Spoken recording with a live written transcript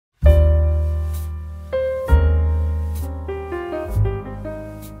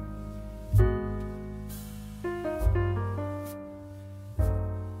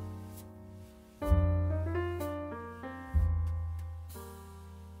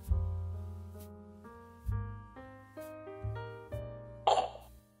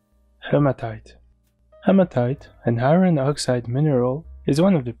Hematite. Hematite, an iron oxide mineral, is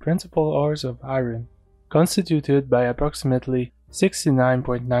one of the principal ores of iron, constituted by approximately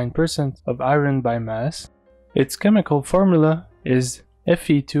 69.9% of iron by mass. Its chemical formula is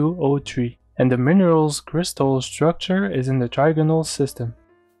Fe2O3, and the mineral's crystal structure is in the trigonal system.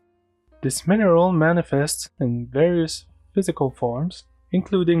 This mineral manifests in various physical forms,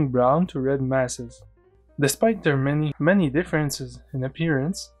 including brown to red masses. Despite their many differences in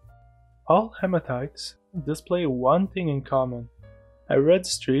appearance, all hematites display one thing in common: a red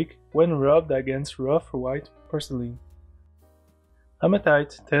streak when rubbed against rough white porcelain.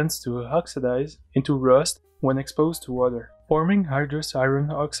 Hematite tends to oxidize into rust when exposed to water, forming hydrous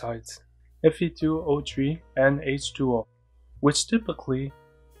iron oxides, Fe2O3 and H2O, which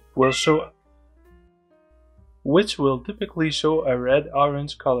will typically show a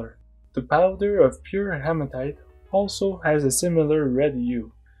red-orange color. The powder of pure hematite also has a similar red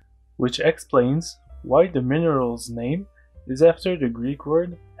hue, which explains why the mineral's name is after the Greek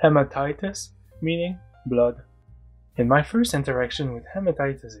word hematitis, meaning blood. In my first interaction with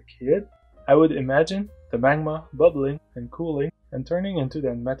hematite as a kid, I would imagine the magma bubbling and cooling and turning into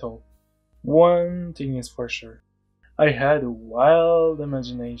that metal. One thing is for sure: I had a wild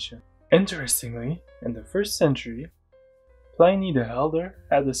imagination. Interestingly, in the 1st century, Pliny the Elder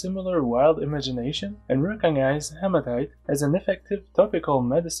had a similar wild imagination and recognized hematite as an effective topical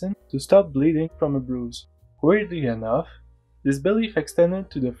medicine to stop bleeding from a bruise. Weirdly enough, this belief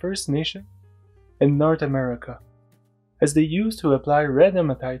extended to the First Nation in North America, as they used to apply red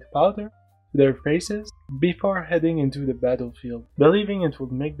hematite powder to their faces before heading into the battlefield, believing it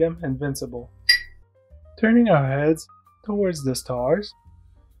would make them invincible. Turning our heads towards the stars,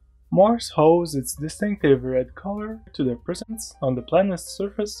 Mars owes its distinctive red color to the presence on the planet's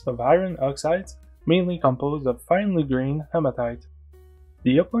surface of iron oxides, mainly composed of finely grained hematite.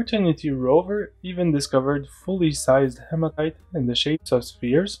 The Opportunity rover even discovered fully sized hematite in the shapes of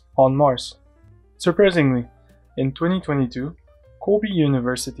spheres on Mars. Surprisingly, in 2022, Kobe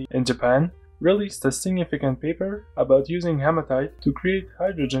University in Japan released a significant paper about using hematite to create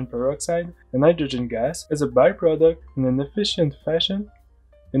hydrogen peroxide and hydrogen gas as a byproduct in an efficient fashion,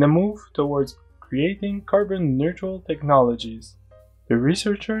 in a move towards creating carbon-neutral technologies. The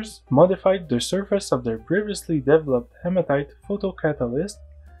researchers modified the surface of their previously developed hematite photocatalyst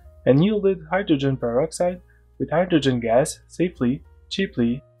and yielded hydrogen peroxide with hydrogen gas safely,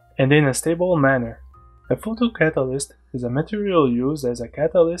 cheaply, and in a stable manner. A photocatalyst is a material used as a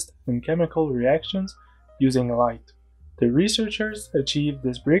catalyst in chemical reactions using light. The researchers achieved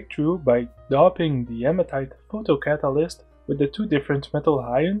this breakthrough by doping the hematite photocatalyst with the two different metal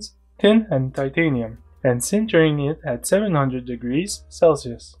ions, tin and titanium, and sintering it at 700 degrees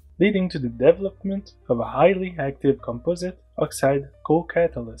Celsius, leading to the development of a highly active composite oxide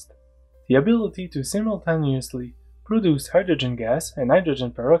co-catalyst. The ability to simultaneously produce hydrogen gas and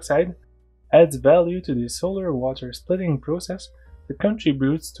hydrogen peroxide adds value to the solar water splitting process that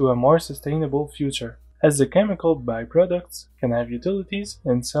contributes to a more sustainable future, as the chemical byproducts can have utilities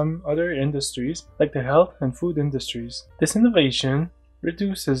in some other industries like the health and food industries. This innovation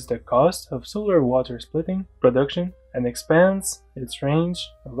reduces the cost of solar water splitting production and expands its range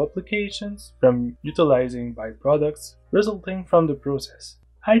of applications from utilizing byproducts resulting from the process.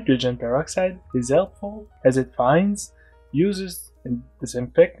 Hydrogen peroxide is helpful as it finds uses in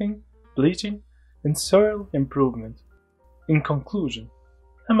disinfecting, bleaching, and soil improvement. In conclusion,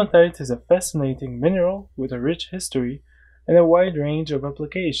 hematite is a fascinating mineral with a rich history and a wide range of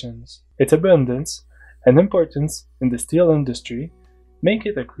applications. Its abundance and importance in the steel industry make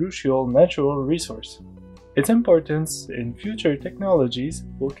it a crucial natural resource. Its importance in future technologies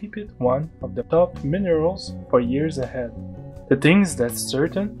will keep it one of the top minerals for years ahead. The thing's that's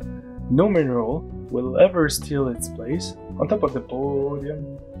certain, no mineral will ever steal its place on top of the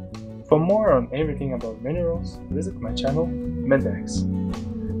podium. For more on everything about minerals, visit my channel, Mendex.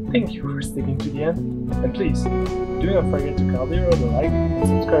 Thank you for sticking to the end, and please, do not forget to click the like and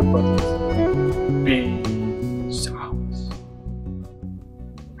subscribe buttons. Peace.